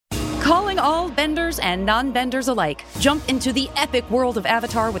Calling all benders and non-benders alike. Jump into the epic world of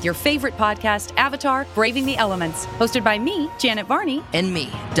Avatar with your favorite podcast, Avatar: Braving the Elements. Hosted by me, Janet Varney. And me,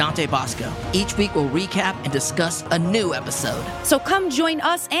 Dante Bosco. Each week we'll recap and discuss a new episode. So come join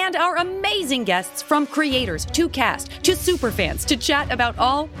us and our amazing guests, from creators to cast to superfans, to chat about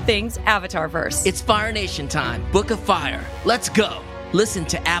all things Avatarverse. It's Fire Nation time. Book of Fire. Let's go. Listen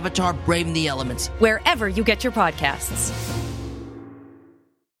to Avatar: Braving the Elements wherever you get your podcasts.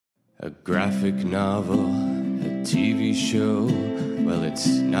 A graphic novel, a TV show. Well, it's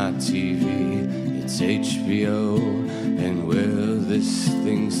not TV, it's HBO. And will this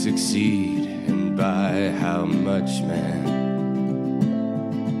thing succeed? And by how much, man?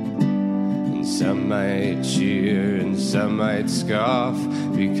 And some might cheer and some might scoff,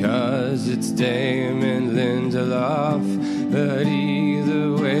 because it's Damon Lindelof. But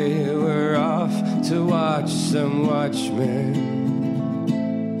either way, we're off to watch some Watchmen.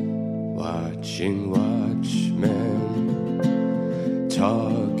 Watching Watchmen,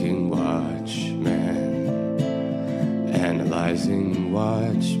 talking Watchmen, analyzing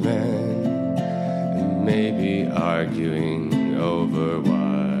Watchmen, and maybe arguing over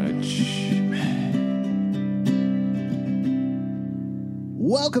Watchmen.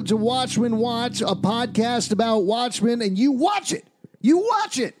 Welcome to Watchmen Watch, a podcast about Watchmen, and you watch it. You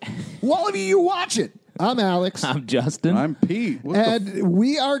watch it. All of you watch it. I'm Alex. I'm Justin. I'm Pete.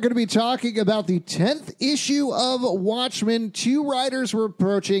 We are going to be talking about the 10th issue of Watchmen. Two writers were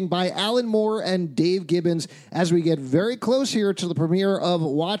approaching by Alan Moore and Dave Gibbons as we get very close here to the premiere of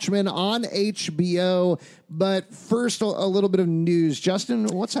Watchmen on HBO. But first, a little bit of news. Justin,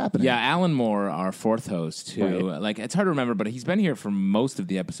 what's happening? Yeah, Alan Moore, our fourth host, who, it's hard to remember, but he's been here for most of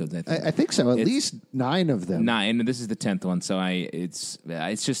the episodes, I think. I think so. At least 9 of them. 9, and this is the 10th one, so it's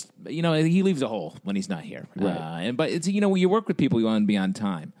just, he leaves a hole when he's not here. Right. But it's, you work with people, you want to be on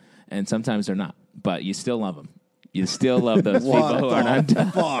time, and sometimes they're not, but you still love them. You still love those people who are not.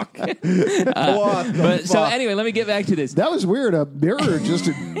 Fuck. So anyway, let me get back to this. That was weird. A mirror just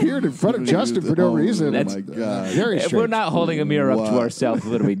appeared in front of Justin for no reason. Oh my God. Very If strange. we're not holding a mirror up to ourselves,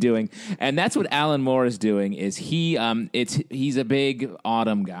 what are we doing? And that's what Alan Moore is doing. Is he's a big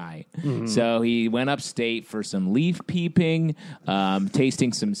autumn guy. Mm-hmm. So he went upstate for some leaf peeping,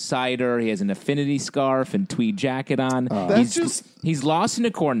 tasting some cider. He has an affinity scarf and tweed jacket on. He's lost in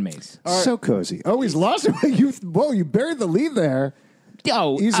a corn maze. So cozy. Oh, he's lost. You buried the lead there.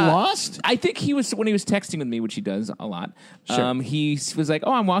 Oh, he's lost? I think when he was texting with me, which he does a lot, Sure. he was like,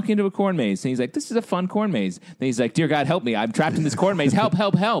 "Oh, I'm walking into a corn maze." And he's like, "This is a fun corn maze." Then he's like, "Dear God, help me. I'm trapped in this corn maze. Help,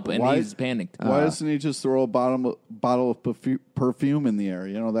 help, help." And he's panicked. Why doesn't he just throw a bottle of perfume in the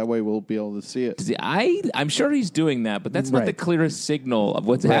air? That way we'll be able to see it. I'm sure he's doing that, but that's not the clearest signal of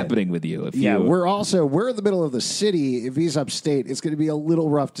what's happening with you. We're in the middle of the city. If he's upstate, it's going to be a little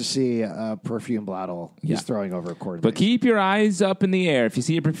rough to see a perfume bottle he's throwing over a corn maze. But keep your eyes up in the air. If you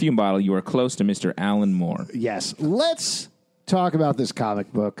see a perfume bottle, you are close to Mr. Alan Moore. Yes. Let's talk about this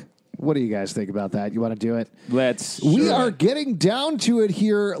comic book. What do you guys think about that? You want to do it? We are getting down to it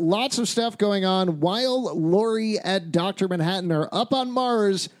here. Lots of stuff going on while Laurie and Dr. Manhattan are up on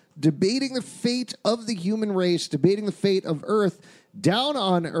Mars debating the fate of the human race, debating the fate of Earth. Down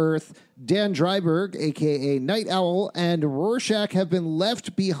on Earth, Dan Dreiberg, a.k.a. Night Owl, and Rorschach have been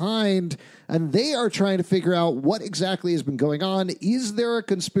left behind, and they are trying to figure out what exactly has been going on. Is there a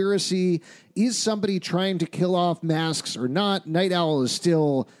conspiracy? Is somebody trying to kill off masks or not? Night Owl is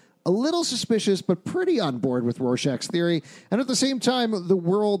still a little suspicious, but pretty on board with Rorschach's theory. And at the same time, the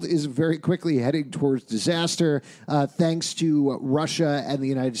world is very quickly heading towards disaster, thanks to Russia and the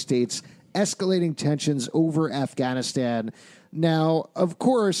United States escalating tensions over Afghanistan. Now, of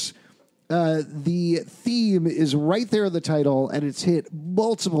course, the theme is right there in the title, and it's hit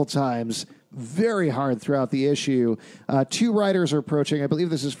multiple times very hard throughout the issue. Two writers are approaching. I believe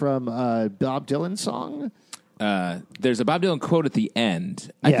this is from Bob Dylan's song. There's a Bob Dylan quote at the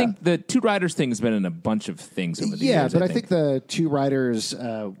end. I think the two writers thing has been in a bunch of things over the years. Yeah, but I think the two writers,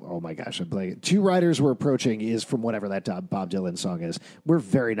 oh my gosh, I'm blanking. Two writers we're approaching is from whatever that Bob Dylan song is. We're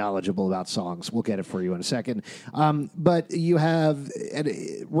very knowledgeable about songs. We'll get it for you in a second. But you have, and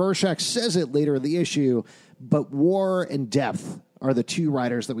Rorschach says it later in the issue, but war and depth are the two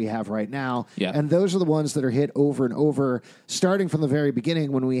writers that we have right now. Yeah. And those are the ones that are hit over and over, starting from the very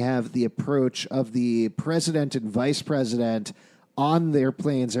beginning when we have the approach of the president and vice president on their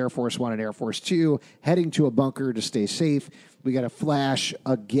planes, Air Force One and Air Force Two, heading to a bunker to stay safe. We got a flash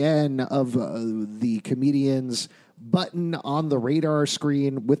again of the comedian's button on the radar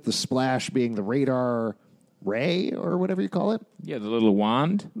screen, with the splash being the radar ray or whatever you call it. Yeah, the little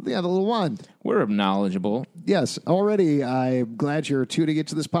wand. Yeah, the little wand. We're knowledgeable. Yes, already I'm glad you're tuning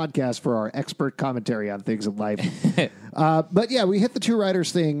into this podcast for our expert commentary on things in life. But yeah, we hit the two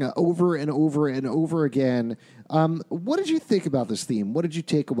riders thing over and over and over again. What did you think about this theme? What did you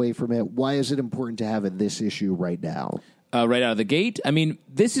take away from it? Why is it important to have in this issue right now? Right out of the gate, I mean,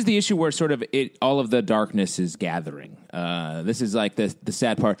 this is the issue where sort of all of the darkness is gathering. This is like the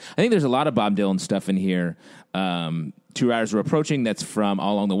sad part. I think there's a lot of Bob Dylan stuff in here. Two Riders Were Approaching, that's from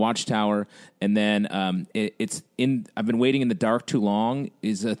All Along the Watchtower. And then it's in I've Been Waiting in the Dark Too Long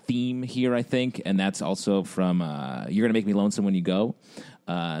is a theme here, I think. And that's also from You're Gonna Make Me Lonesome When You Go,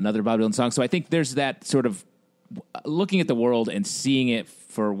 another Bob Dylan song. So I think there's that sort of looking at the world and seeing it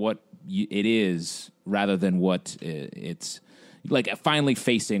for what it is rather than what it's like, finally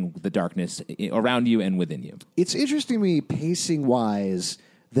facing the darkness around you and within you. It's interesting to me, pacing-wise,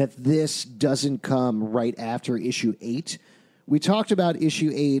 that this doesn't come right after issue 8. We talked about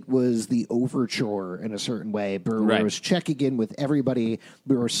issue 8 was the overture in a certain way. Where it was checking in with everybody.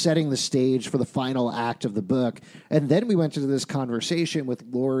 We were setting the stage for the final act of the book. And then we went into this conversation with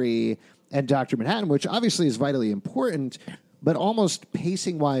Laurie and Dr. Manhattan, which obviously is vitally important, but almost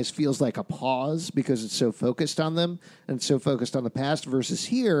pacing-wise feels like a pause because it's so focused on them and so focused on the past, versus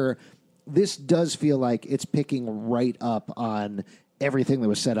here, this does feel like it's picking right up on everything that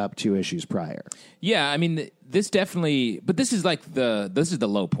was set up 2 issues prior. Yeah, I mean, this definitely, but this is like this is the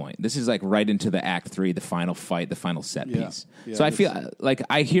low point. This is like right into the Act 3, the final fight, the final set piece. Yeah, so I feel like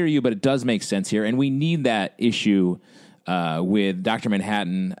I hear you, but it does make sense here, and we need that issue with Dr.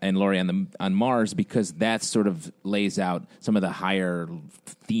 Manhattan and Laurie on Mars, because that sort of lays out some of the higher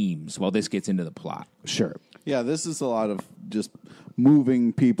themes while this gets into the plot. Sure. Yeah, this is a lot of just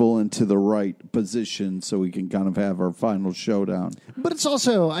moving people into the right position so we can kind of have our final showdown. But it's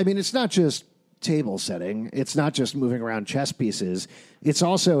also, I mean, it's not just table setting. It's not just moving around chess pieces. It's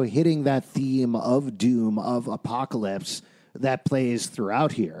also hitting that theme of doom, of apocalypse, that plays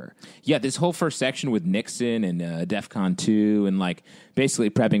throughout here. Yeah, this whole first section with Nixon and DEFCON 2 and like basically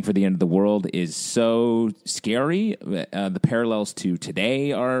prepping for the end of the world is so scary. The parallels to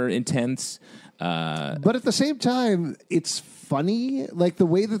today are intense. But at the same time, it's funny. Like the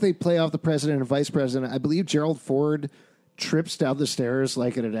way that they play off the president and vice president. I believe Gerald Ford trips down the stairs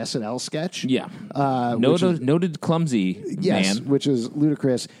like in an SNL sketch. Yeah. Noted clumsy man. Which is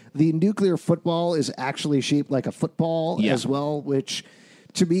ludicrous. The nuclear football is actually shaped like a football as well, which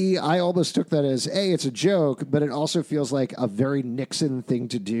to me, I almost took that as, A, it's a joke, but it also feels like a very Nixon thing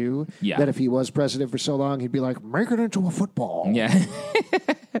to do. Yeah. That if he was president for so long, he'd be like, make it into a football. Yeah.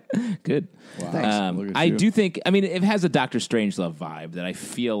 Good. Wow. Thanks. I do think, I mean, it has a Dr. Strangelove vibe that I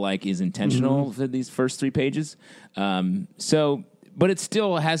feel like is intentional for these first 3 pages. But it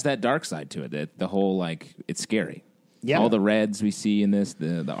still has that dark side to it, that the whole, like, it's scary. Yeah. All the reds we see in this,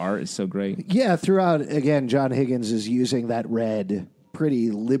 the art is so great. Yeah, throughout, again, John Higgins is using that red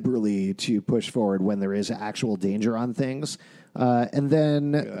pretty liberally to push forward when there is actual danger on things. And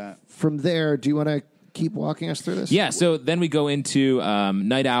then from there, do you want to keep walking us through this? Yeah, so then we go into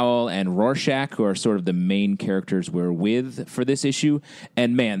Night Owl and Rorschach, who are sort of the main characters we're with for this issue.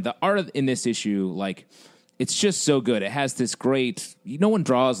 And man, the art in this issue, like, it's just so good. It has this great, no one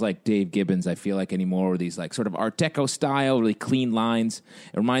draws like Dave Gibbons, I feel like, anymore, or these like sort of Art Deco style, really clean lines.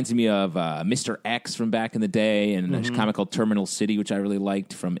 It reminds me of Mr. X from back in the day, and a comic called Terminal City, which I really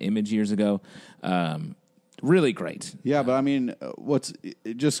liked from Image years ago. Really great. Yeah, but I mean, what's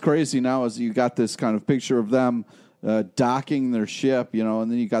just crazy now is you got this kind of picture of them docking their ship, you know,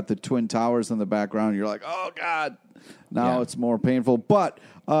 and then you got the Twin Towers in the background. You're like, oh, God, now it's more painful. But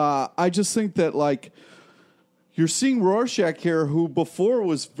I just think that, like, you're seeing Rorschach here, who before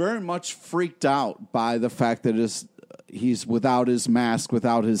was very much freaked out by the fact that he's without his mask,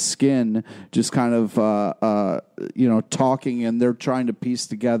 without his skin, just kind of, talking, and they're trying to piece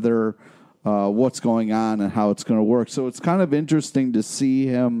together what's going on and how it's going to work. So it's kind of interesting to see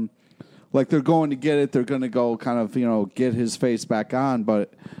him, like they're going to get it. They're going to go kind of, get his face back on.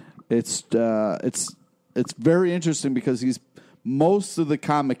 But it's very interesting because most of the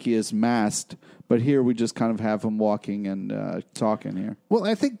comic he is masked, but here we just kind of have him walking and talking here. Well,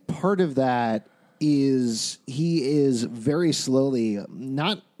 I think part of that is he is very slowly,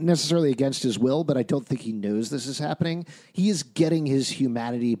 not necessarily against his will, but I don't think he knows this is happening. He is getting his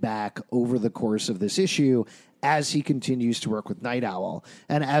humanity back over the course of this issue as he continues to work with Night Owl.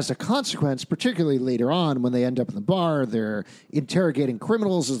 And as a consequence, particularly later on when they end up in the bar, they're interrogating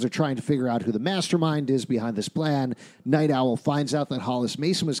criminals as they're trying to figure out who the mastermind is behind this plan. Night Owl finds out that Hollis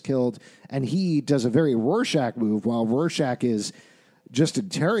Mason was killed, and he does a very Rorschach move while Rorschach is just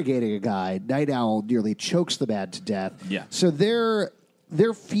interrogating a guy. Night Owl nearly chokes the man to death. Yeah. So they're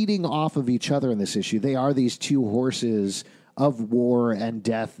feeding off of each other in this issue. They are these two horses of war and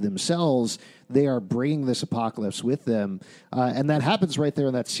death themselves. They are bringing this apocalypse with them. And that happens right there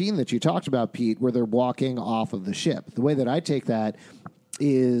in that scene that you talked about, Pete, where they're walking off of the ship. The way that I take that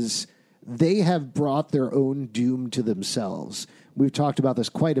is they have brought their own doom to themselves. We've talked about this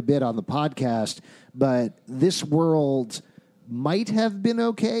quite a bit on the podcast, but this world might have been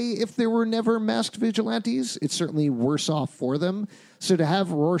okay if there were never masked vigilantes. It's certainly worse off for them. So to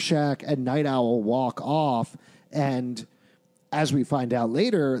have Rorschach and Night Owl walk off, and as we find out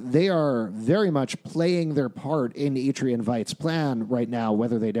later, they are very much playing their part in Adrian Veidt's plan right now,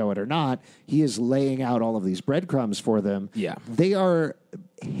 whether they know it or not. He is laying out all of these breadcrumbs for them. Yeah. They are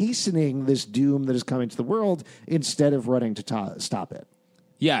hastening this doom that is coming to the world instead of running to stop it.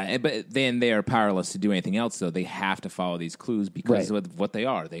 Yeah, but then they are powerless to do anything else, though. They have to follow these clues because of what they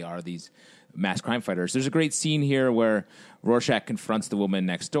are. They are these mass crime fighters. There's a great scene here where Rorschach confronts the woman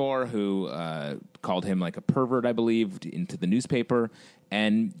next door who called him like a pervert, I believe, into the newspaper.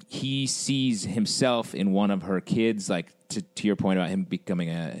 And he sees himself in one of her kids, like to your point about him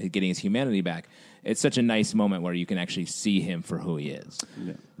getting his humanity back. It's such a nice moment where you can actually see him for who he is.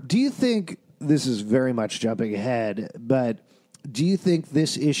 Yeah. Do you think, this is very much jumping ahead, but do you think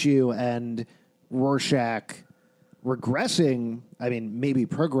this issue and Rorschach regressing, I mean, maybe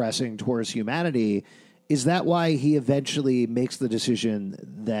progressing towards humanity, is that why he eventually makes the decision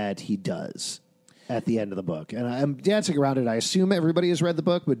that he does at the end of the book? And I'm dancing around it. I assume everybody has read the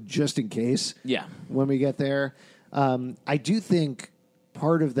book, but just in case, when we get there, I do think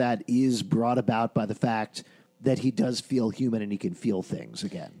part of that is brought about by the fact that he does feel human and he can feel things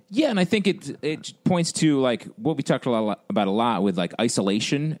again. Yeah, and I think it points to like what we talked about a lot with like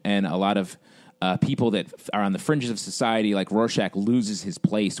isolation and a lot of people that are on the fringes of society. Like Rorschach loses his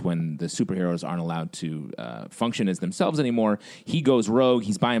place when the superheroes aren't allowed to function as themselves anymore. He goes rogue.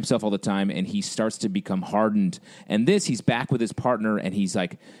 He's by himself all the time, and he starts to become hardened. And he's back with his partner, and he's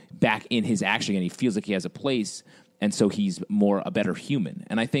like back in his action, and he feels like he has a place. And so he's a better human.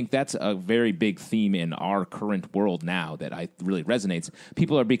 And I think that's a very big theme in our current world now that really resonates.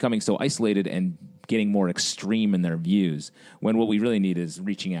 People are becoming so isolated and getting more extreme in their views when what we really need is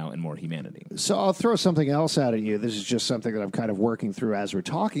reaching out and more humanity. So I'll throw something else out at you. This is just something that I'm kind of working through as we're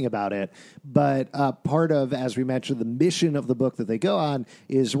talking about it. But part of, as we mentioned, the mission of the book that they go on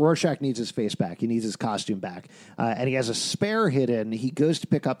is Rorschach needs his face back. He needs his costume back. And he has a spare hidden. He goes to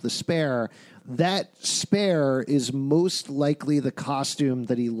pick up the spare. That spare is most likely the costume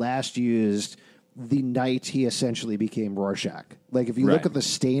that he last used the night he essentially became Rorschach. Like, if you look at the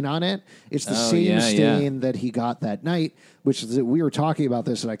stain on it, it's the same stain that he got that night, which is, we were talking about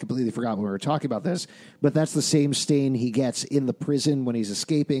this, and I completely forgot when we were talking about this, but that's the same stain he gets in the prison when he's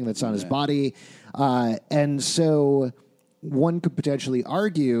escaping that's on his body. And so one could potentially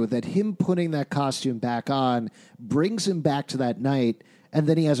argue that him putting that costume back on brings him back to that night, and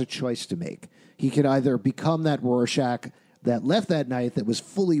then he has a choice to make. He could either become that Rorschach that left that night that was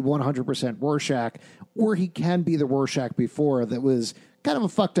fully 100% Rorschach, or he can be the Rorschach before that was kind of a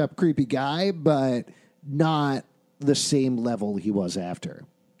fucked up, creepy guy, but not the same level he was after.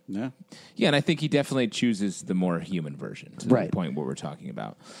 Yeah. Yeah, and I think he definitely chooses the more human version to the point where we're talking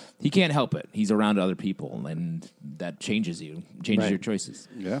about. He can't help it. He's around other people, and that changes you, your choices.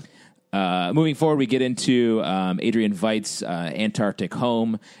 Yeah. Moving forward, we get into Adrian Veidt's Antarctic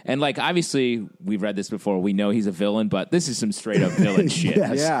home. And, like, obviously, we've read this before. We know he's a villain, but this is some straight-up villain shit.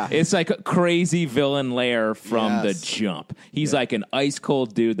 Yeah. It's like a crazy villain lair from the jump. He's like an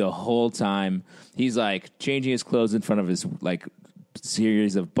ice-cold dude the whole time. He's, like, changing his clothes in front of his, like,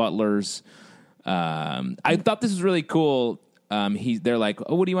 series of butlers. I thought this was really cool. They're like,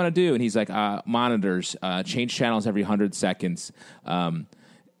 oh, what do you want to do? And he's like, monitors, change channels every 100 seconds.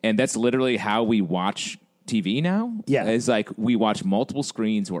 And that's literally how we watch TV now. Yeah. It's like we watch multiple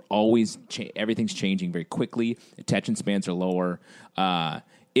screens. We're always, everything's changing very quickly. Attention spans are lower. And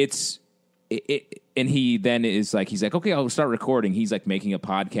he then is like, he's like, okay, I'll start recording. He's like making a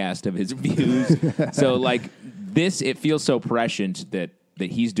podcast of his views. So like this, it feels so prescient that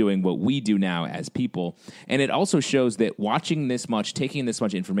he's doing what we do now as people. And it also shows that watching this much, taking this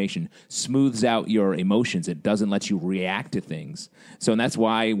much information smooths out your emotions. It doesn't let you react to things. So, and that's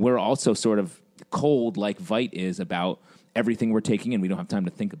why we're also sort of cold like Veidt is about everything we're taking in. We don't have time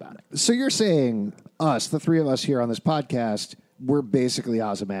to think about it. So you're saying us, the three of us here on this podcast, we're basically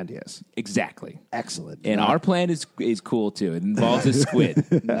Ozymandias. Exactly. Excellent. And our plan is cool, too. It involves a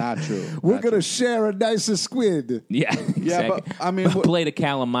squid. Not true. We're going to share a nicer squid. Yeah, exactly. Yeah, but I mean, plate of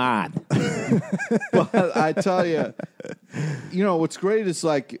calamari. but I tell you, what's great is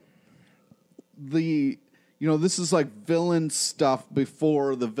like this is like villain stuff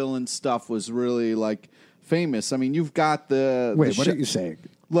before the villain stuff was really like famous. I mean, you've got the Wait, what are you saying?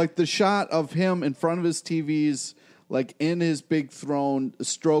 Like the shot of him in front of his TVs, like in his big throne,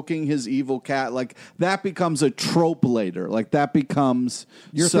 stroking his evil cat. Like that becomes a trope later. Like that becomes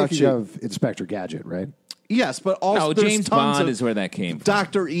You're thinking of Inspector Gadget, right? Yes, but also James Bond is where that came from.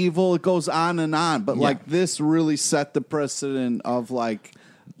 Dr. Evil, it goes on and on. But like this really set the precedent of like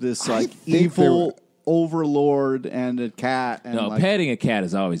this like evil overlord and a cat. And no, petting a cat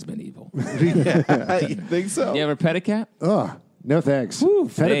has always been evil. You think so? You ever pet a cat? Oh, no thanks.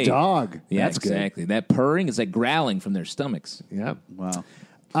 Fed a dog. Yeah, That's exactly. good. That purring is like growling from their stomachs. Yeah. Wow.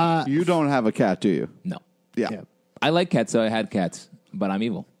 You don't have a cat, do you? No. Yeah. I like cats, so I had cats, but I'm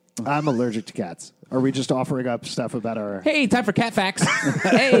evil. I'm allergic to cats. Are we just offering up stuff about our... Hey, time for cat facts.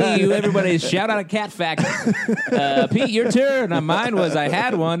 Hey, everybody, shout out a cat fact. Pete, your turn. Mine was I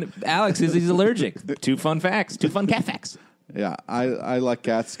had one. Alex he's allergic. 2 fun facts. 2 fun cat facts. Yeah, I like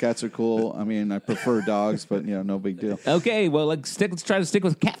cats. Cats are cool. I mean, I prefer dogs, but no big deal. Okay, well, let's try to stick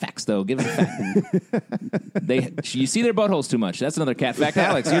with cat facts, though. Give it a fact. You see their buttholes too much. That's another cat fact.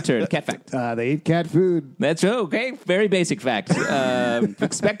 Alex, your turn. Cat fact. They eat cat food. That's okay. Very basic fact.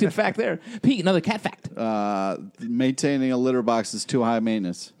 Expected fact there. Pete, another cat fact. Maintaining a litter box is too high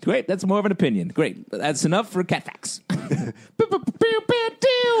maintenance. Great. That's more of an opinion. Great. That's enough for cat facts.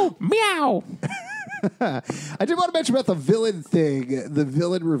 Meow. I did want to mention about the villain thing, the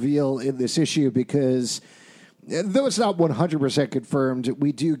villain reveal in this issue, because though it's not 100% confirmed,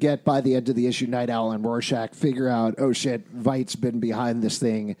 we do get by the end of the issue, Night Owl and Rorschach figure out, oh shit, Veidt's been behind this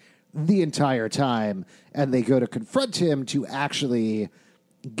thing the entire time, and they go to confront him to actually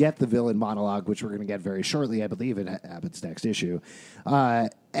get the villain monologue, which we're going to get very shortly, I believe it happens next issue.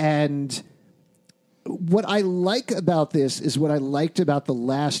 And what I like about this is what I liked about the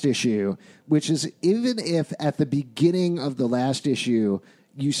last issue, which is even if at the beginning of the last issue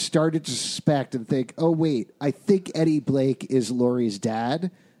you started to suspect and think, oh, wait, I think Eddie Blake is Laurie's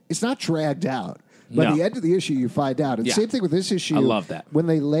dad, it's not dragged out. By the end of the issue, you find out. And same thing with this issue. I love that. When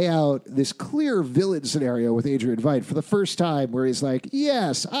they lay out this clear villain scenario with Adrian Veidt for the first time, where he's like,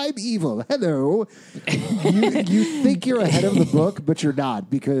 yes, I'm evil. Hello. you think you're ahead of the book, but you're not,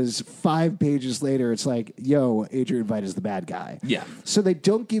 because 5 pages later, it's like, yo, Adrian Veidt is the bad guy. Yeah. So they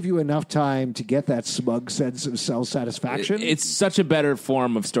don't give you enough time to get that smug sense of self-satisfaction. It's such a better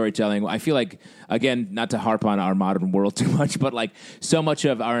form of storytelling. I feel like, again, not to harp on our modern world too much, but like so much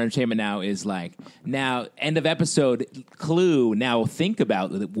of our entertainment now is like, now, end of episode, clue, now think about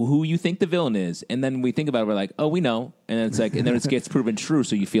who you think the villain is. And then we think about it, we're like, oh, we know. And then it's like, and then it gets proven true,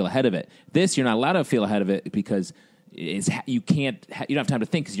 so you feel ahead of it. This, you're not allowed to feel ahead of it because you don't have time to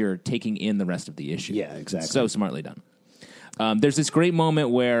think because you're taking in the rest of the issue. Yeah, exactly. So smartly done. There's this great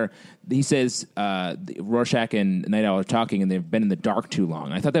moment where he says Rorschach and Night Owl are talking, and they've been in the dark too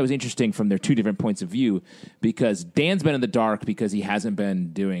long. I thought that was interesting from their 2 different points of view, because Dan's been in the dark because he hasn't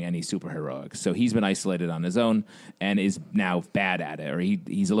been doing any superheroics. So he's been isolated on his own and is now bad at it, or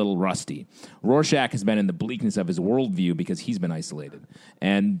he's a little rusty. Rorschach has been in the bleakness of his worldview because he's been isolated.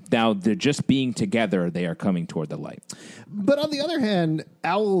 And now they're just being together, they are coming toward the light. But on the other hand,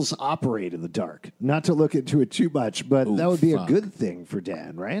 owls operate in the dark. Not to look into it too much, but that would be a good thing for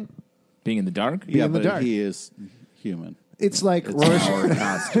Dan, right? Being in the dark? Yeah, in the but dark. he is human. It's like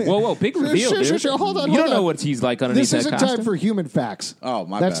Rorschach. Whoa, big reveal. Sure, hold on. You don't know what he's like underneath This that isn't costume. time for human facts. Oh,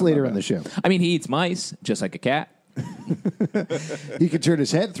 my That's bad, later my in bad. the show. I mean, he eats mice, just like a cat. He can turn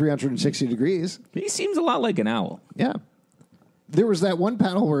his head 360 degrees. He seems a lot like an owl. Yeah. There was that one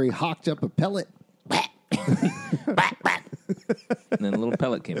panel where he hawked up a pellet. And then a little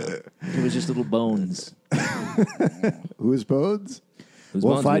pellet came out. It was just little bones. Whose bones? Whose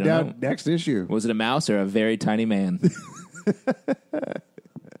We'll bones? find We don't out know. next issue. Was it a mouse or a very tiny man?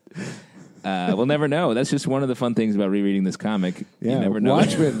 We'll never know. That's just one of the fun things about rereading this comic. Yeah, You never know.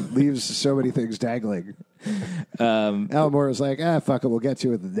 Watchmen leaves so many things dangling. Alan Moore was like, fuck it, we'll get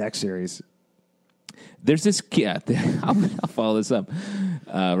to it in the next series. There's this... Yeah, I'll follow this up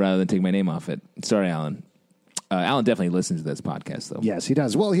rather than take my name off it. Sorry, Alan. Alan definitely listens to this podcast, though. Yes, he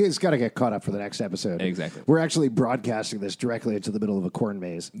does. Well, he's got to get caught up for the next episode. Exactly. We're actually broadcasting this directly into the middle of a corn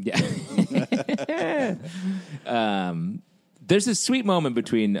maze. Yeah. There's this sweet moment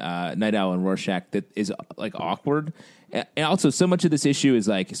between Night Owl and Rorschach that is like awkward. And also, so much of this issue is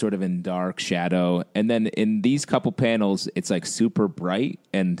like sort of in dark shadow. And then in these couple panels, it's like super bright.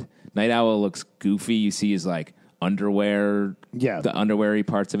 And Night Owl looks goofy. You see his like underwear, Yeah. the underwear-y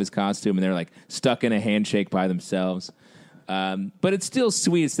parts of his costume. And they're like stuck in a handshake by themselves. But it's still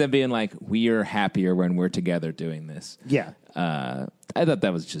sweet. It's them being like, we are happier when we're together doing this. Yeah. I thought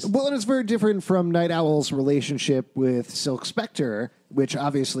that was just... Well, and it's very different from Night Owl's relationship with Silk Spectre, which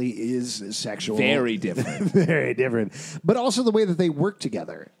obviously is sexual. Very different. Very different. But also the way that they work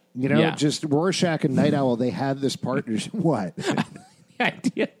together. You know, just Rorschach and Night Owl, they had this partnership. What? The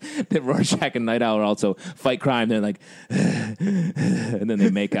idea that Rorschach and Night Owl are also fight crime. They're like, and then they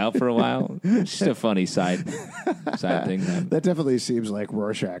make out for a while. It's just a funny side thing. That definitely seems like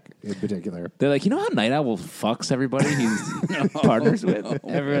Rorschach in particular. They're like, you know how Night Owl fucks everybody he's partners with?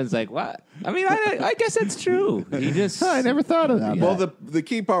 Everyone's like, what? I mean, I guess that's true. He just... I never thought of that. Well, the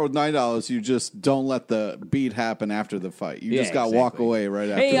key part with Night Owl is you just don't let the beat happen after the fight. You just got to walk away right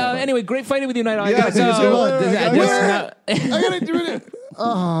after. Hey, anyway, great fighting with you, Night Owl. Yeah, I gotta do it.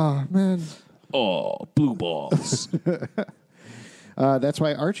 Oh, man. Oh, blue balls. That's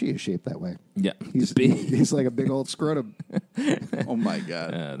why Archie is shaped that way. Yeah. He's like a big old scrotum. Oh, my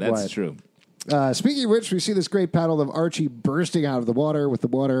God. That's true. Speaking of which, we see this great panel of Archie bursting out of the water with the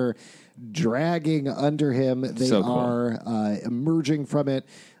water dragging under him. They are emerging from it.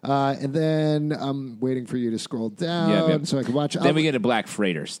 And then I'm waiting for you to scroll down so I can watch. Then we get to Black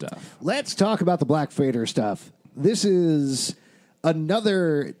Freighter stuff. Let's talk about the Black Freighter stuff. This is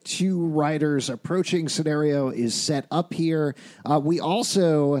another two riders approaching scenario is set up here. We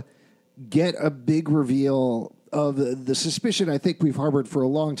also get a big reveal of the suspicion I think we've harbored for a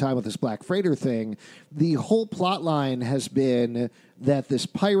long time with this Black Freighter thing. The whole plot line has been that this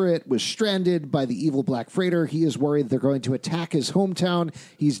pirate was stranded by the evil Black Freighter. He is worried they're going to attack his hometown.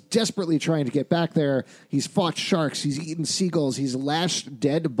 He's desperately trying to get back there. He's fought sharks. He's eaten seagulls. He's lashed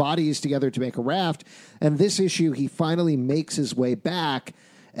dead bodies together to make a raft. And this issue, he finally makes his way back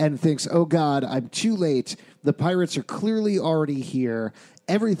and thinks, oh, God, I'm too late. The pirates are clearly already here.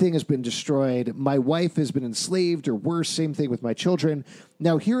 Everything has been destroyed. My wife has been enslaved, or worse, same thing with my children.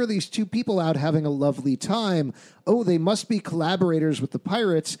 Now, here are these two people out having a lovely time. Oh, they must be collaborators with the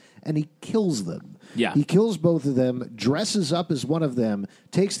pirates, and he kills them. Yeah. He kills both of them, dresses up as one of them,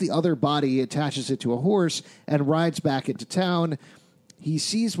 takes the other body, attaches it to a horse, and rides back into town. He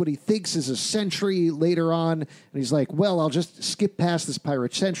sees what he thinks is a sentry later on, and he's like, well, I'll just skip past this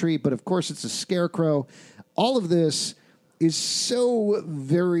pirate sentry, but of course it's a scarecrow. All of this is so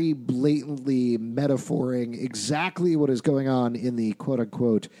very blatantly metaphoring exactly what is going on in the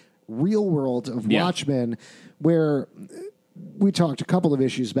quote-unquote real world of Watchmen, where we talked a couple of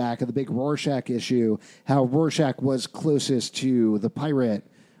issues back, in the big Rorschach issue, how Rorschach was closest to the pirate,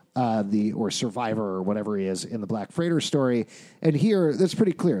 or survivor, or whatever he is, in the Black Freighter story. And here, that's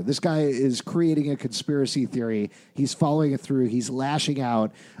pretty clear. This guy is creating a conspiracy theory. He's following it through. He's lashing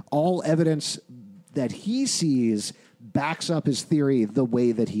out. All evidence that he sees backs up his theory the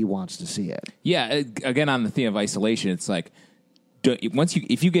way that he wants to see it. Yeah, again, on the theme of isolation, it's like,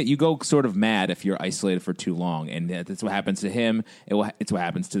 you go sort of mad if you're isolated for too long, and that's what happens to him. It's what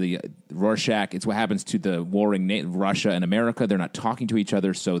happens to the Rorschach. It's what happens to the warring Russia and America. They're not talking to each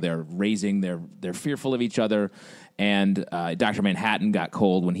other, so they're fearful of each other. And Dr. Manhattan got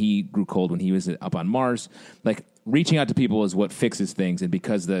cold when he grew cold when he was up on Mars. Like, reaching out to people is what fixes things, and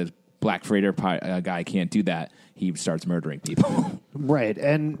because the Black Freighter guy can't do that, he starts murdering people. Right.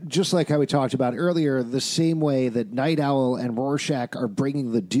 And just like how we talked about earlier, the same way that Night Owl and Rorschach are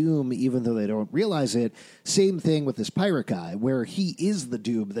bringing the doom, even though they don't realize it, same thing with this pirate guy, where he is the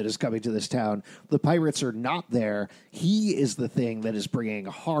doom that is coming to this town. The pirates are not there. He is the thing that is bringing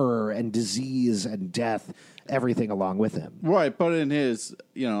horror and disease and death, everything along with him. Right. But in his,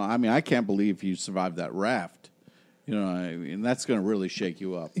 I can't believe you survived that raft. And that's going to really shake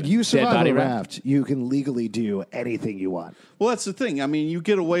you up. You survive a raft, you can legally do anything you want. Well, that's the thing. I mean, you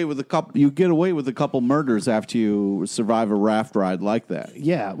get away with a couple murders after you survive a raft ride like that.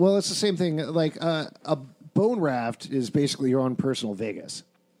 Yeah, well, it's the same thing. Like a bone raft is basically your own personal Vegas.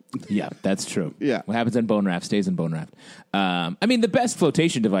 Yeah, that's true. Yeah, what happens in bone raft stays in bone raft. The best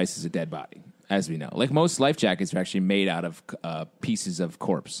flotation device is a dead body, as we know. Like, most life jackets are actually made out of pieces of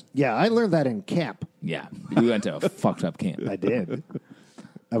corpse. Yeah, I learned that in camp. Yeah, we went to a fucked up camp. I did.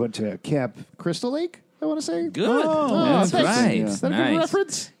 I went to Camp Crystal Lake, I want to say. Good. That's right. Is that a good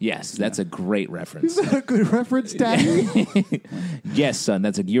reference? Yes, that's a great reference. Is that a good reference, Daddy? Yes, son.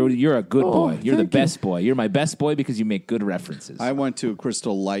 You're a good boy. You're the best boy. You're my best boy because you make good references. I went to a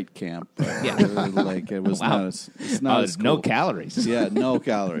Crystal Light camp. It was wow. not as cool. No calories. Yeah, no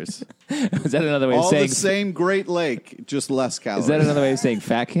calories. Is that another way of saying... All the same Great Lake, just less calories. Is that another way of saying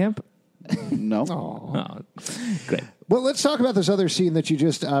fat camp? No. Oh, great. Well, let's talk about this other scene that you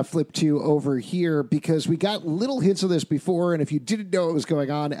just flipped to over here, because we got little hints of this before, and if you didn't know what was going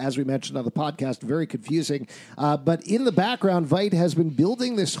on, as we mentioned on the podcast, very confusing. But in the background, Veidt has been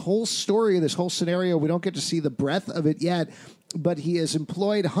building this whole story, this whole scenario. We don't get to see the breadth of it yet, but he has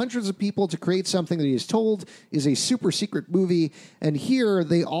employed hundreds of people to create something that he is told is a super secret movie. And here,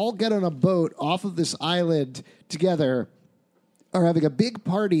 they all get on a boat off of this island together, are having a big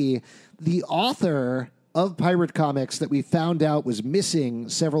party. The author of Pirate Comics that we found out was missing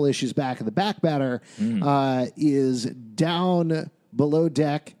several issues back in the back matter is down below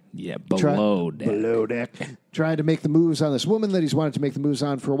deck. Yeah, below deck. Trying to make the moves on this woman that he's wanted to make the moves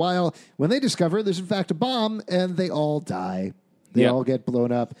on for a while. When they discover there's in fact a bomb, and they all die. They all get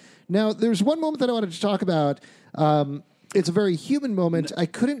blown up. Now, there's one moment that I wanted to talk about. It's a very human moment. I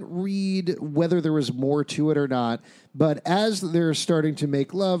couldn't read whether there was more to it or not, but as they're starting to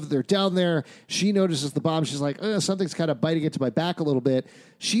make love, they're down there. She notices the bomb. She's like, something's kind of biting into my back a little bit.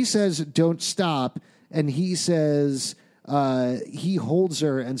 She says, don't stop. And he says, he holds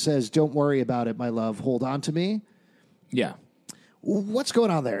her and says, don't worry about it, my love. Hold on to me. Yeah. What's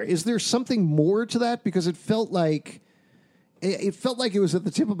going on there? Is there something more to that? Because it felt like it was at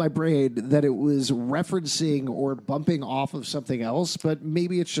the tip of my brain that it was referencing or bumping off of something else, but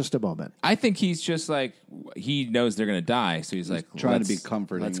maybe it's just a moment. I think he's just like, he knows they're going to die, so he's like, trying to be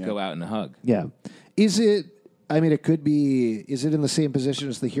comforting. Let's go out and hug. Yeah. Is it... I mean, it could be... Is it in the same position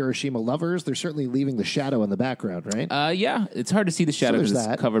as the Hiroshima lovers? They're certainly leaving the shadow in the background, right? Yeah. It's hard to see the shadow because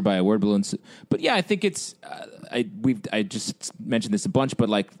it's covered by a word balloon. But yeah, I think it's... I just mentioned this a bunch, but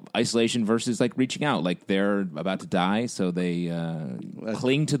like isolation versus like reaching out. Like they're about to die, so they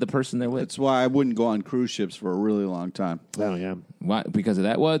cling to the person they're with. That's why I wouldn't go on cruise ships for a really long time. Oh, yeah. Why? Because of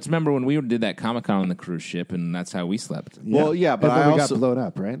that? Well, it's remember when we did that Comic-Con on the cruise ship, and that's how we slept. Yeah. Well, yeah, but and then I we also got blown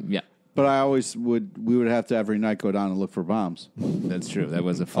up, right? Yeah. But we would have to every night go down and look for bombs. That's true. That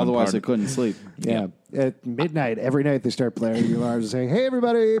was a fun Otherwise, part. I couldn't sleep. Yeah. At midnight, every night they start playing the alarms and saying, hey,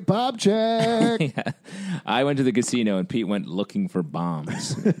 everybody, bomb check. Yeah. I went to the casino, and Pete went looking for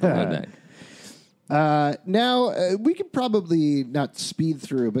bombs. Now, we could probably not speed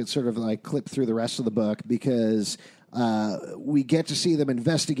through, but sort of like clip through the rest of the book because we get to see them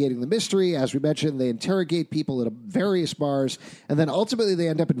investigating the mystery. As we mentioned, they interrogate people at various bars, and then ultimately they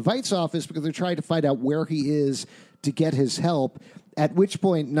end up in Veidt's office because they're trying to find out where he is to get his help. At which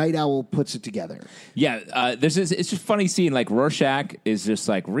point, Night Owl puts it together. Yeah, it's just funny seeing like Rorschach is just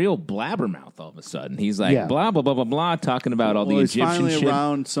like real blabbermouth all of a sudden. He's like blah blah blah blah blah, talking about all the Egyptian he's finally shit.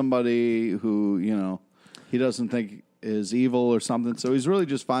 Around somebody who he doesn't think is evil or something. So he's really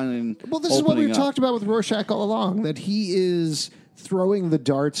just finding. Well, this is what we've talked about with Rorschach all along, that he is throwing the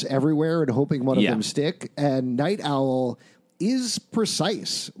darts everywhere and hoping one of them stick. And Night Owl is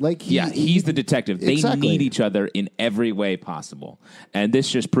precise. Like he's the detective. They need each other in every way possible. And this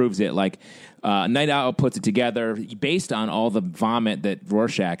just proves it. Like Night Owl puts it together based on all the vomit that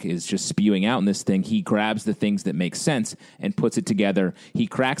Rorschach is just spewing out in this thing. He grabs the things that make sense and puts it together. He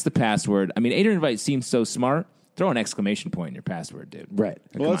cracks the password. I mean, Adrian Veidt seems so smart. Throw an exclamation point in your password, dude. Right.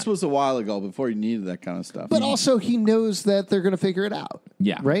 Well, this was a while ago before you needed that kind of stuff. But also, he knows that they're going to figure it out.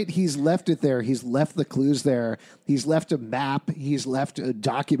 Yeah. Right? He's left it there. He's left the clues there. He's left a map. He's left a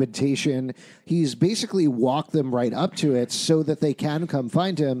documentation. He's basically walked them right up to it so that they can come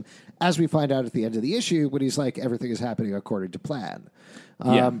find him, as we find out at the end of the issue when he's like, everything is happening according to plan.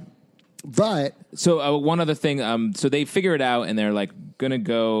 But so one other thing, so they figure it out and they're like going to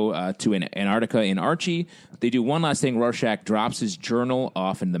go to Antarctica in Archie. They do one last thing. Rorschach drops his journal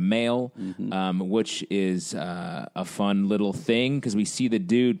off in the mail, which is a fun little thing because we see the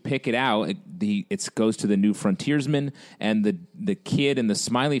dude pick it out. It goes to the New Frontiersman, and the kid in the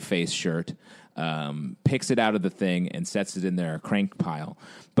smiley face shirt picks it out of the thing and sets it in their crank pile.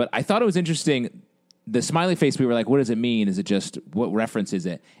 But I thought it was interesting. The smiley face, we were like, what does it mean? Is it just, what reference is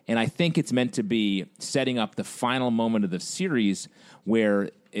it? And I think it's meant to be setting up the final moment of the series where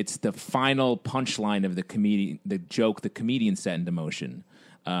it's the final punchline of the joke the comedian set into motion.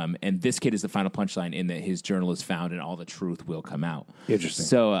 And this kid is the final punchline in that his journal is found and all the truth will come out. Interesting.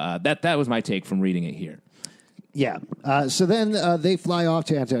 So that was my take from reading it here. Yeah. So then they fly off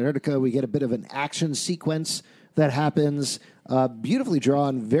to Antarctica. We get a bit of an action sequence that happens. Beautifully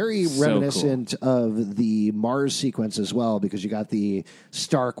drawn, very reminiscent of the Mars sequence as well, because you got the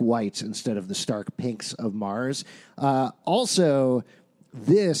stark whites instead of the stark pinks of Mars. Also,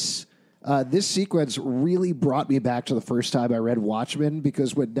 this sequence really brought me back to the first time I read Watchmen,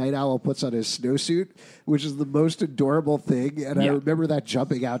 because when Night Owl puts on his snowsuit, which is the most adorable thing, and I remember that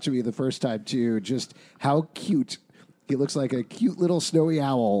jumping out to me the first time too, just how cute He looks like a cute little snowy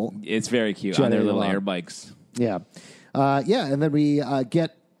owl. It's very cute on their little air bikes. Yeah. And then we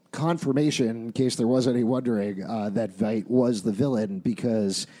get confirmation, in case there was any wondering, that Veidt was the villain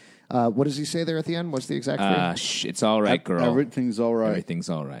because... what does he say there at the end? What's the exact phrase? It's all right, girl. Everything's all right. Everything's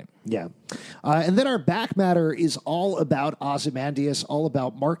all right. Yeah. And then our back matter is all about Ozymandias, all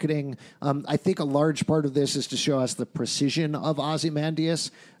about marketing. I think a large part of this is to show us the precision of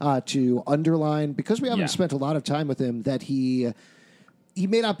Ozymandias, to underline, because we haven't spent a lot of time with him, that he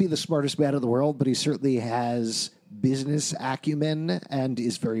may not be the smartest man in the world, but he certainly has business acumen and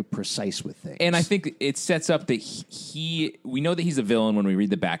is very precise with things. And I think it sets up that we know that he's a villain when we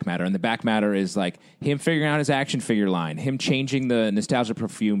read the back matter, and the back matter is like him figuring out his action figure line, him changing the nostalgia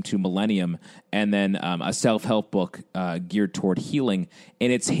perfume to Millennium, and then a self-help book geared toward healing.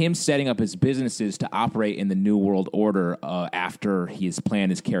 And it's him setting up his businesses to operate in the New World Order after his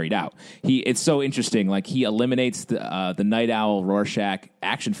plan is carried out. It's so interesting. Like, he eliminates the Night Owl Rorschach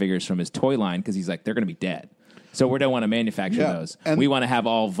action figures from his toy line because he's like, they're going to be dead. So we don't want to manufacture those. And we want to have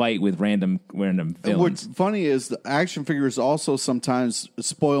all Veidt with random villains. What's funny is the action figures also sometimes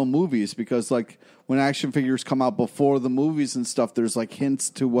spoil movies because, like, when action figures come out before the movies and stuff, there's like hints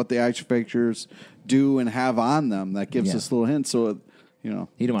to what the action figures do and have on them that gives us little hints. So, you know,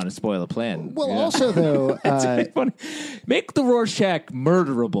 he didn't want to spoil the plan. Well, also though, it's really funny. Make the Rorschach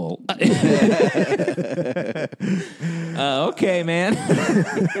murderable. Okay, man.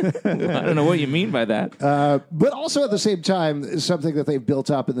 I don't know what you mean by that. But also at the same time, something that they've built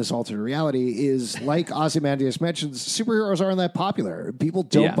up in this alternate reality is, like Ozymandias mentions, superheroes aren't that popular. People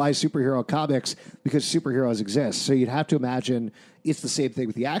don't buy superhero comics because superheroes exist. So you'd have to imagine it's the same thing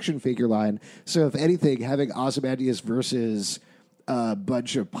with the action figure line. So if anything, having Ozymandias versus a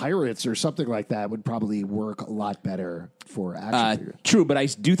bunch of pirates or something like that would probably work a lot better for action figures. True, but I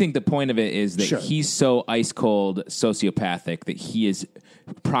do think the point of it is that he's so ice-cold sociopathic that he is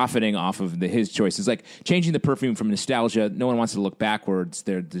profiting off of his choices. Like changing the perfume from nostalgia, no one wants to look backwards.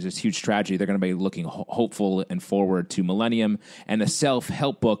 There's this huge tragedy. They're going to be looking hopeful and forward to Millennium, and a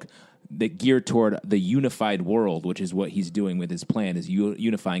self-help book that geared toward the unified world, which is what he's doing with his plan, is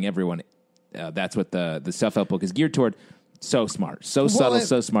unifying everyone. That's what the self-help book is geared toward. So smart. So subtle,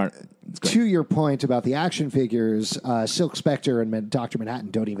 so smart. To your point about the action figures, Silk Spectre and Dr.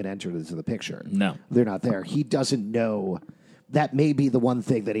 Manhattan don't even enter into the picture. No. They're not there. He doesn't know. That may be the one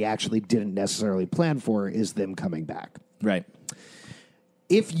thing that he actually didn't necessarily plan for, is them coming back. Right.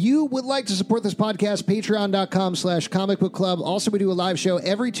 If you would like to support this podcast, patreon.com/Comic Book Club. Also, we do a live show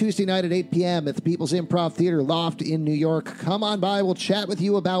every Tuesday night at 8 p.m. at the People's Improv Theater Loft in New York. Come on by. We'll chat with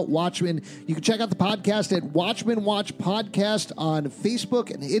you about Watchmen. You can check out the podcast at Watchmen Watch Podcast on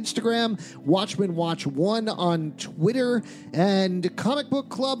Facebook and Instagram, Watchmen Watch 1 on Twitter, and Comic Book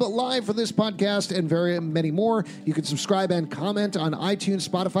Club Live for this podcast and very many more. You can subscribe and comment on iTunes,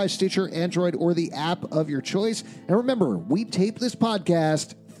 Spotify, Stitcher, Android, or the app of your choice. And remember, we tape this podcast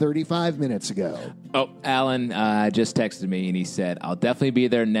 35 minutes ago. Oh, Alan just texted me and he said, I'll definitely be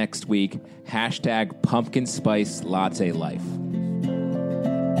there next week. #pumpkin spice latte life.